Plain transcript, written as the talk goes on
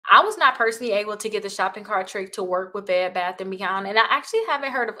I was not personally able to get the shopping cart trick to work with Bed Bath& and Beyond, and I actually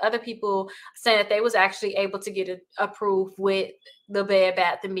haven't heard of other people saying that they was actually able to get it approved with the Bed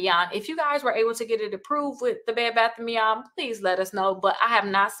Bath& and Beyond. If you guys were able to get it approved with the Bed Bath& and Beyond, please let us know. But I have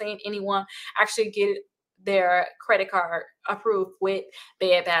not seen anyone actually get their credit card approved with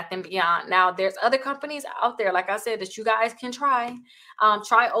Bed Bath& and Beyond. Now, there's other companies out there, like I said, that you guys can try.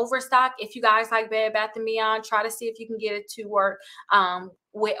 Try Overstock. If you guys like Bed Bath& and Beyond, try to see if you can get it to work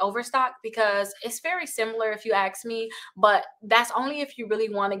with Overstock, because it's very similar if you ask me, but that's only if you really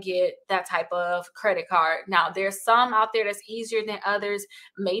want to get that type of credit card. Now, there's some out there that's easier than others.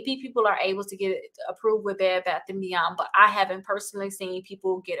 Maybe people are able to get it approved with Bed Bath& and Beyond, but I haven't personally seen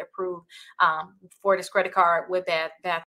people get approved for this credit card with Bed Bath